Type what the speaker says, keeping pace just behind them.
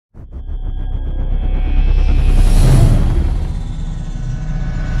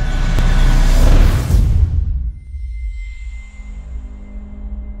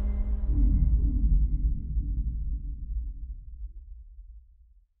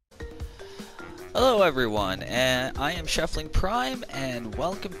Hello everyone, and I am Shuffling Prime, and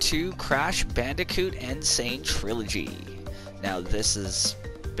welcome to Crash Bandicoot Insane Trilogy. Now this is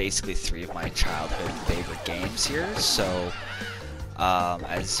basically three of my childhood favorite games here, so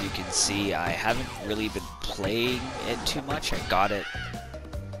as you can see I haven't really been playing it too much. I got it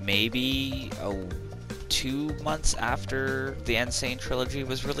maybe 2 months after the Insane Trilogy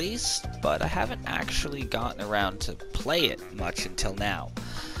was released, but I haven't actually gotten around to play it much until now.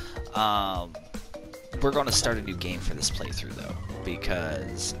 We're going to start a new game for this playthrough though,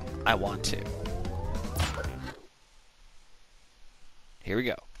 because I want to. Here we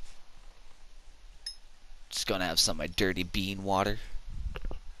go. Just gonna have some of my dirty bean water.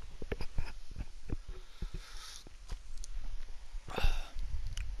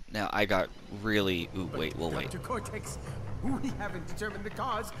 Now I got really... Ooh, wait, we'll wait. Dr. Cortex, we haven't determined the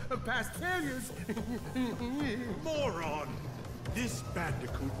cause of past failures. Moron! This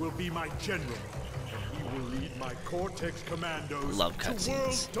Bandicoot will be my general. He will lead my Cortex commandos Love to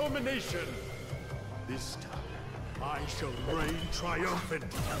cutscenes. world domination. This time, I shall reign triumphant.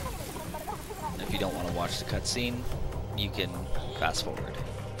 If you don't want to watch the cutscene, you can fast forward.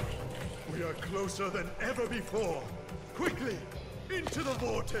 We are closer than ever before. Quickly, into the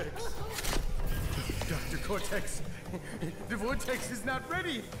vortex. Dr. Cortex, the vortex is not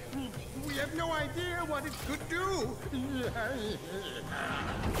ready. We have no idea what it could do.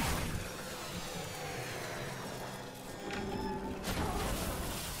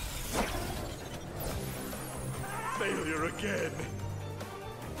 Failure again.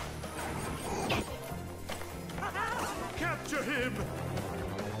 Capture him!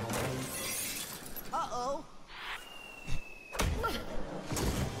 Uh-oh.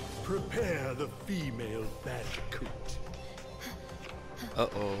 Prepare the female Bandicoot.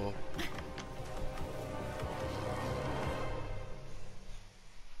 Uh-oh.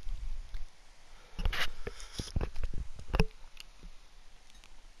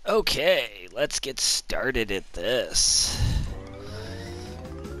 Okay, let's get started at this.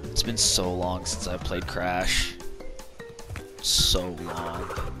 It's been so long since I played Crash. So long.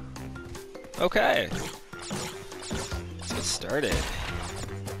 Okay. Let's get started.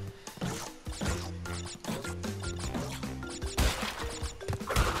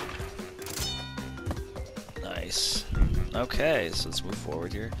 Nice. Okay, so let's move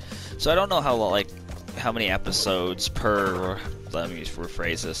forward here. So I don't know how many episodes per, let me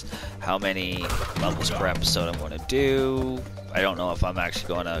rephrase this, how many levels per episode I'm going to do. I don't know if I'm actually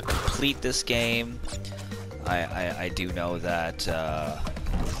going to complete this game. I do know that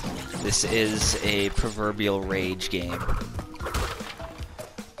this is a proverbial rage game.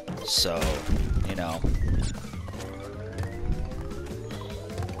 So, you know.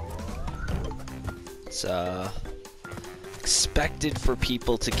 It's expected for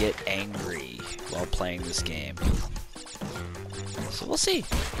people to get angry while playing this game. So we'll see.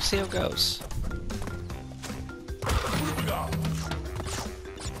 We'll see how it goes.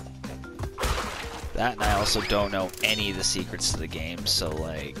 That, and I also don't know any of the secrets to the game, so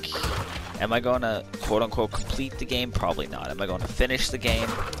like, am I going to quote-unquote complete the game? Probably not. Am I going to finish the game?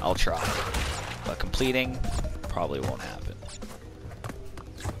 I'll try. But completing probably won't happen.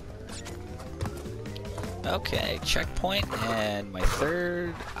 Okay, checkpoint, and my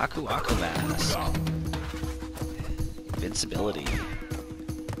third Aku Aku mask. Invincibility.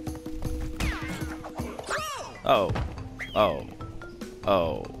 Oh. Oh.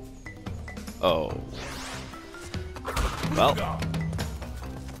 Oh. Oh. Well.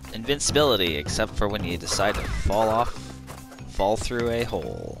 Invincibility, except for when you decide to fall through a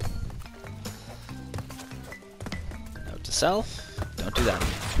hole. Note to self, don't do that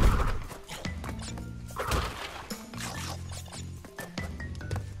again.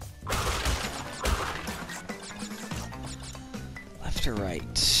 Left or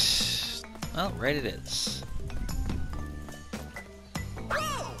right? Well, right it is.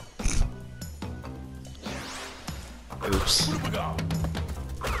 Oops.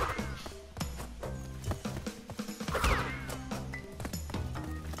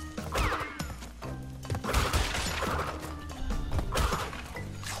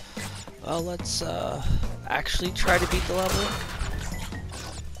 Well, let's actually try to beat the level.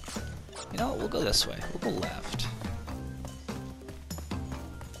 You know what? We'll go this way. We'll go left.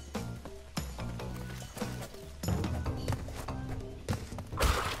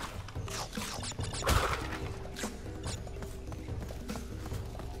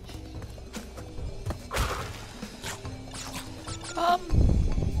 I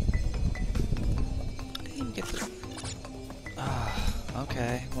didn't even get the...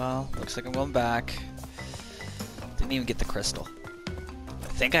 Okay, well, looks like I'm going back. Didn't even get the crystal. I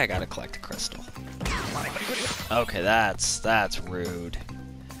think I gotta collect a crystal. Okay, that's rude.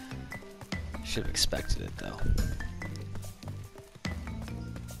 Should have expected it though.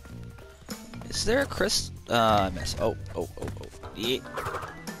 Is there a crystal? I missed. Oh. Yeah.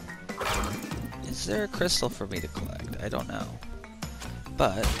 Is there a crystal for me to collect? I don't know.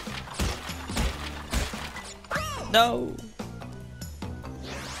 But no.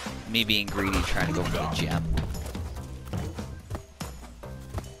 Me being greedy, trying to go for the gem,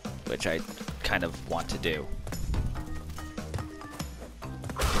 which I kind of want to do.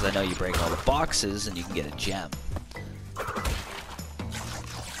 Because I know you break all the boxes and you can get a gem.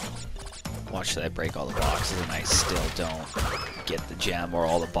 Watch that I break all the boxes and I still don't get the gem, or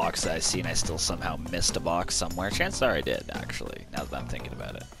all the boxes I see and I still somehow missed a box somewhere. Chances are I did, actually, now that I'm thinking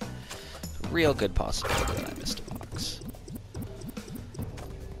about it. It's a real good possibility that I missed a box.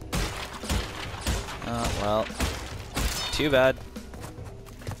 Well, too bad.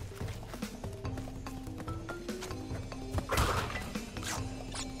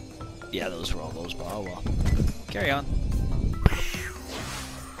 Yeah, those were all those, but oh well. Carry on.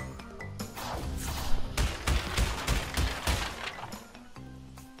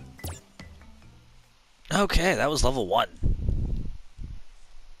 Okay, that was level 1.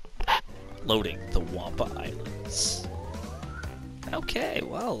 Loading the Wampa Islands. Okay,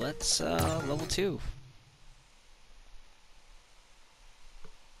 well, that's level 2.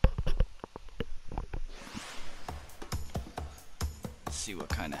 Let's see what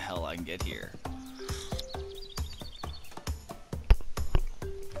kind of hell I can get here.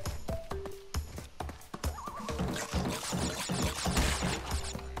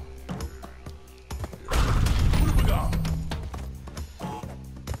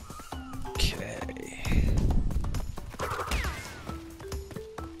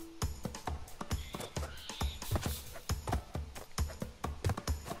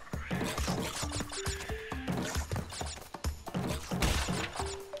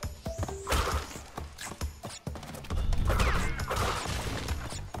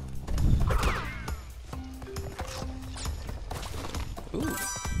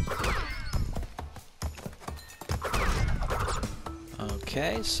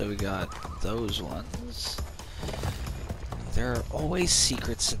 Okay, so we got those ones. There are always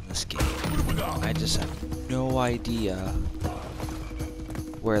secrets in this game. I just have no idea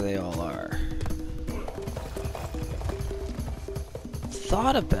where they all are.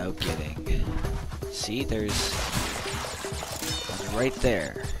 Thought about getting... See, there's one right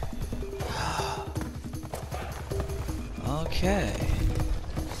there. Okay.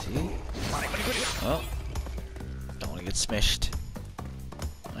 See? Oh. Don't want to get smished.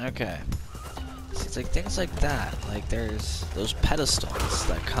 Okay. See, it's like things like that. Like there's those pedestals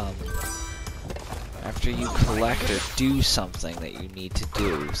that come after you collect or do something that you need to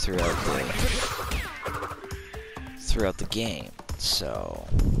do throughout the game. So,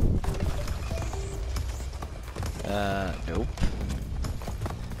 nope.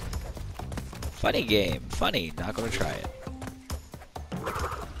 Funny game. Funny. Not gonna try it.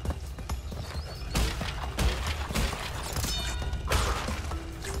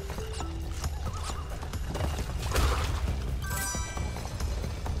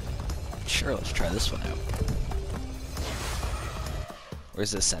 Sure, let's try this one out.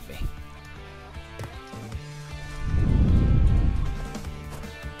 Where's this send me?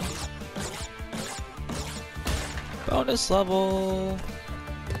 Bonus level!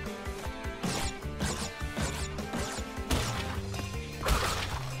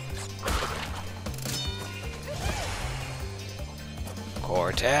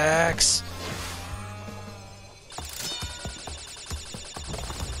 Cortex!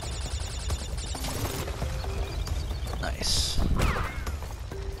 Nice.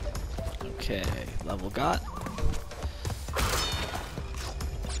 Okay, level got.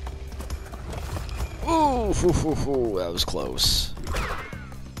 Ooh, that was close.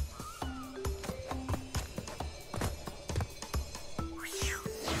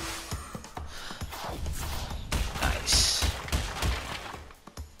 Nice.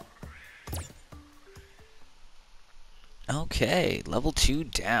 Okay, level 2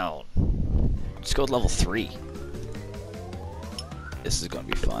 down. Let's go with level 3. This is gonna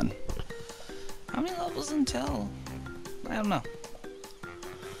be fun. How many levels until? I don't know.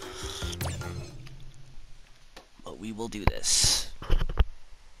 But we will do this.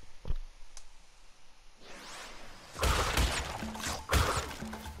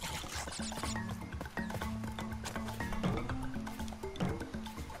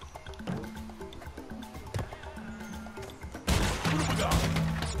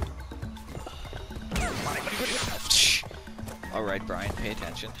 Alright, Brian, pay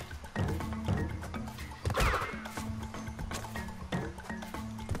attention.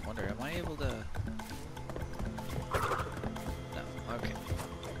 Wonder, am I able to... No, okay.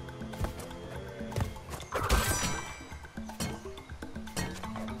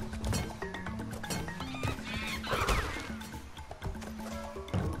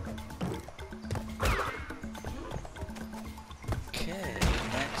 Okay,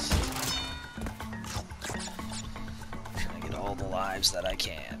 next. I'm trying to get all the lives that I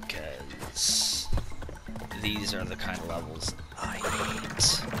can, because these are the kind of levels I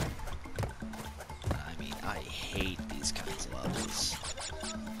hate. I mean, I hate these kinds of levels.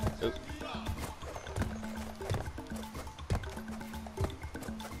 Oop.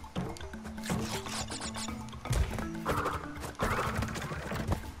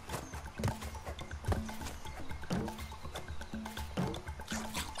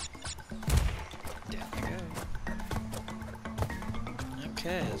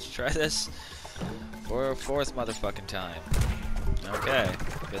 Okay, let's try this for a fourth motherfucking time. Okay,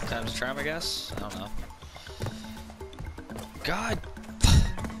 fifth time's a charm, I guess? I don't know. God!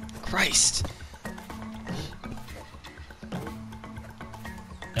 Christ!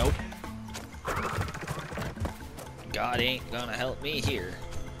 Nope. God ain't gonna help me here.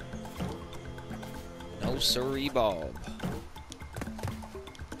 No siree, Bob.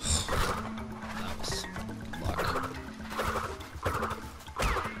 That was luck.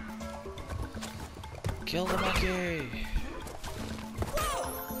 Kill the monkey!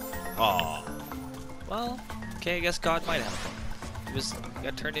 Aw. Well, okay, I guess God might have him. He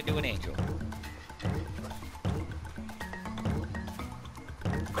got turned into an angel.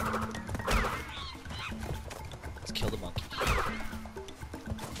 Let's kill the monkey.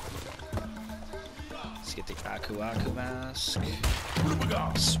 Let's get the Aku Aku mask. Sweet.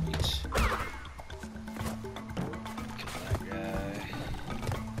 Kill that guy.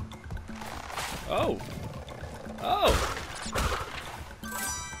 Oh! Oh!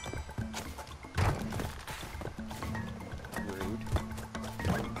 Rude.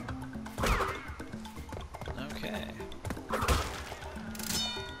 Okay.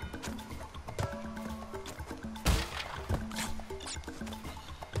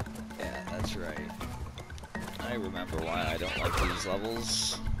 Yeah, that's right. I remember why I don't like these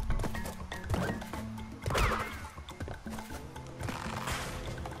levels.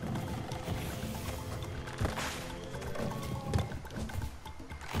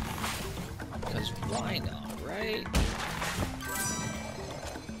 Why not, right?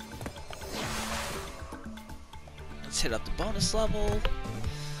 Let's hit up the bonus level.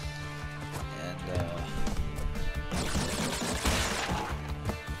 And,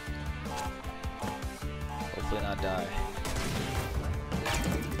 hopefully not die.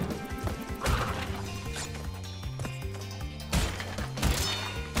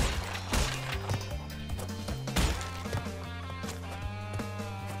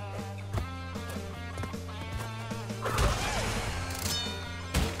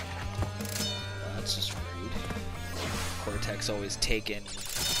 That's just rude. Cortex always taken.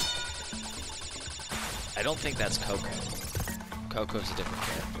 I don't think that's Coco. Coco's a different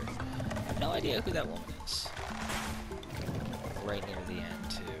character. I have no idea who that woman is. Right near the end,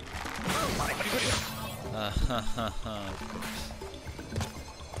 too. Of course.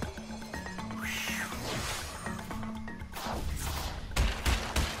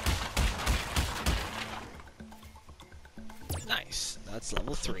 Nice. That's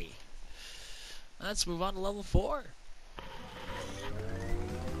level 3. Let's move on to level 4.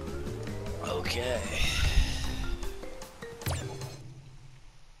 Okay.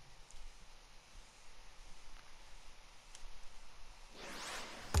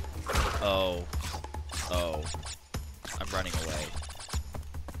 Oh. Oh. I'm running away.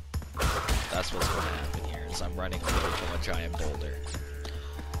 That's what's going to happen here, is I'm running away from a giant boulder.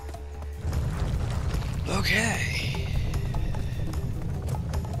 Okay.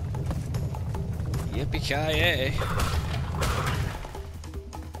 Yippee-ki-yay.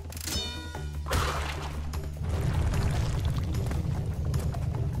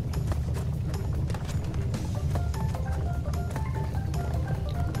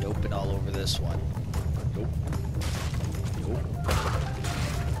 Nope, and all over this one. Nope. Nope.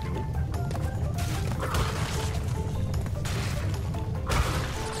 Nope.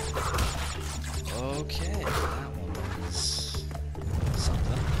 Okay, that one was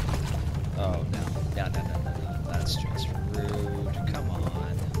something. Oh, no. No, that's transfer.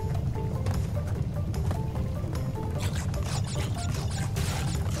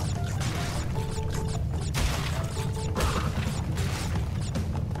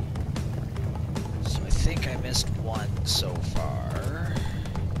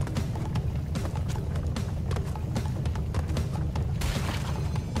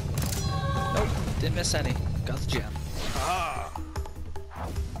 Didn't miss any. Got the gem. Ah!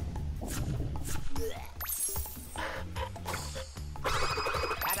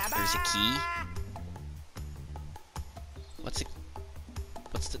 There's a key.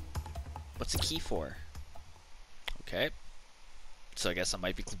 What's the key for? Okay. So I guess I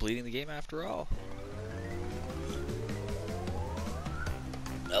might be completing the game after all.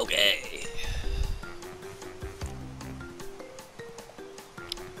 Okay.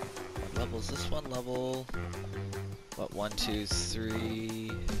 What level is this one? Level... What, 1, 2,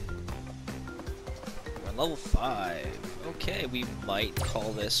 3... We're on level 5. Okay, we might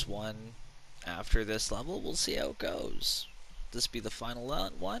call this one after this level. We'll see how it goes. This be the final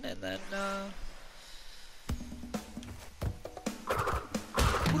one, and then,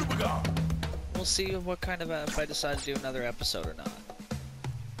 we'll see what kind of, if I decide to do another episode or not.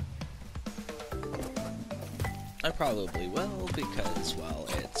 I probably will, because, well,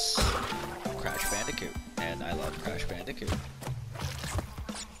 it's Crash Bandicoot, and I love Crash Bandicoot.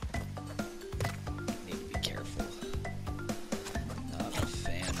 Need to be careful. Not a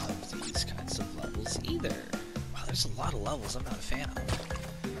fan of these kinds of levels either. Wow, there's a lot of levels I'm not a fan of.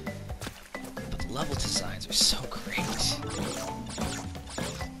 But the level designs are so great.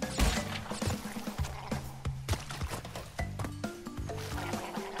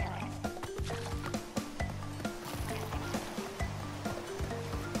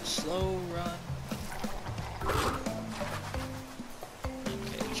 Slow run.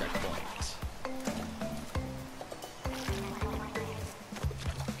 Okay, checkpoint.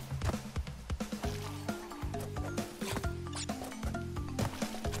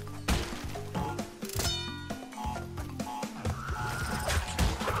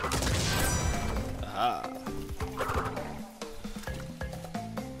 Aha.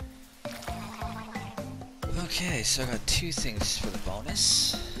 Okay, so I got 2 things for the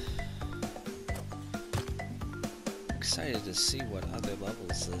bonus. Excited to see what other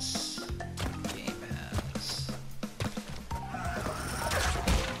levels this game has.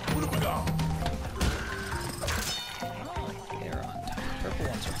 Oh, they're on time. Purple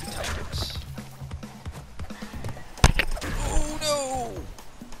ones are on tigers. Oh no!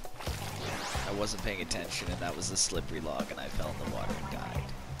 I wasn't paying attention, and that was the slippery log, and I fell in the water and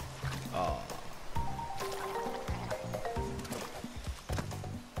died. Oh.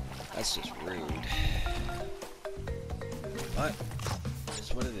 That's just rude. But,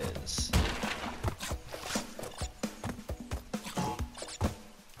 it's what it is.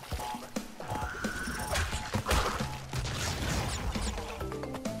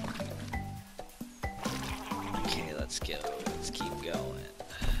 Okay, let's go. Let's keep going.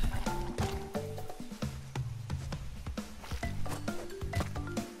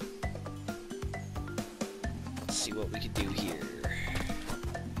 Let's see what we can do here.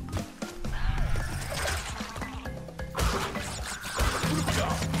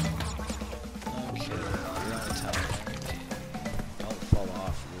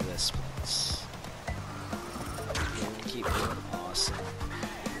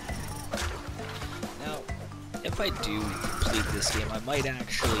 If I do complete this game, I might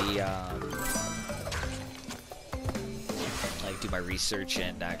actually like do my research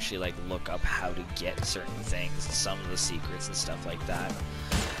and actually like look up how to get certain things, some of the secrets and stuff like that.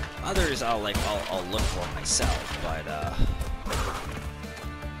 Others I'll look for myself, but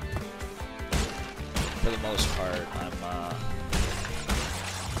for the most part, I'm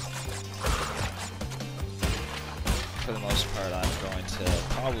going to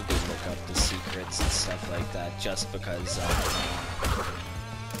probably look up the secrets and stuff like that, just because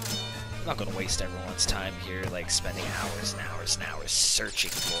I'm not going to waste everyone's time here, like spending hours and hours and hours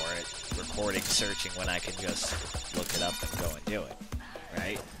searching for it, recording, searching, when I can just look it up and go and do it,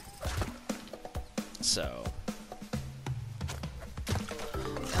 right? So,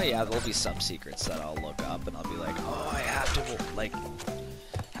 oh yeah, there'll be some secrets that I'll look up and I'll be like, oh, I have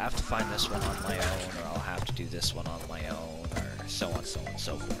to find this one on my own, or I'll have to do this one on my own, or so on, so on, and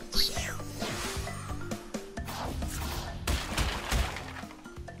so forth. So.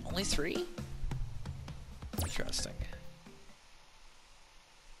 Only 3? Interesting.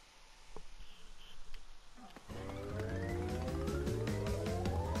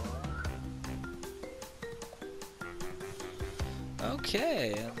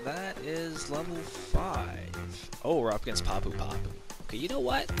 Okay, and that is level 5. Oh, we're up against Papu Papu. Okay, you know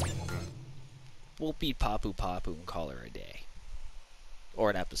what? We'll beat Papu Papu and call her a day. Or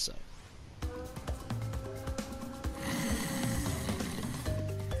an episode.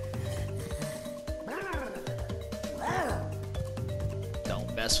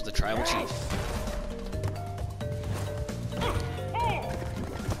 Don't mess with the tribal chief.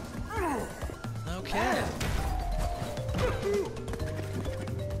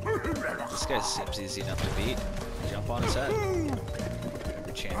 guy seems easy enough to beat. Jump on his head.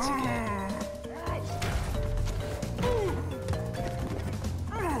 Every chance you get.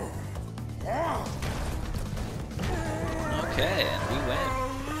 Okay, and we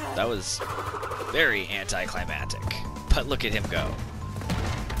win. That was very anticlimactic. But look at him go.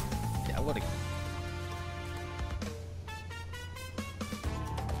 Yeah, what a...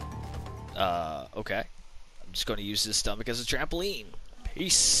 okay. I'm just going to use this stomach as a trampoline.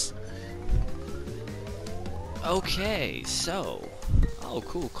 Peace. Okay, so... oh,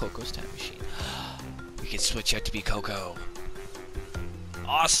 cool. Coco's time machine. We can switch out to be Coco.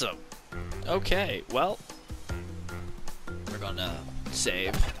 Awesome. Okay, well... we're gonna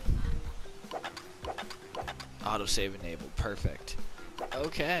save. Autosave enabled. Perfect.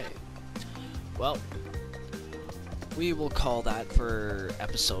 Okay. Well... we will call that for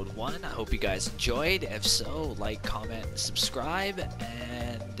episode 1. I hope you guys enjoyed. If so, like, comment, and subscribe.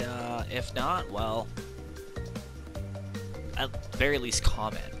 And if not, well, at the very least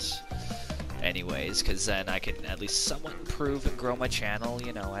comment. Anyways, because then I can at least somewhat improve and grow my channel,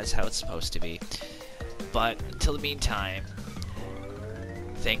 you know, as how it's supposed to be. But until the meantime,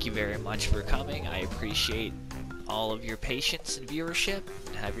 thank you very much for coming. I appreciate all of your patience and viewership.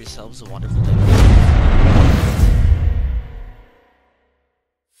 And have yourselves a wonderful day.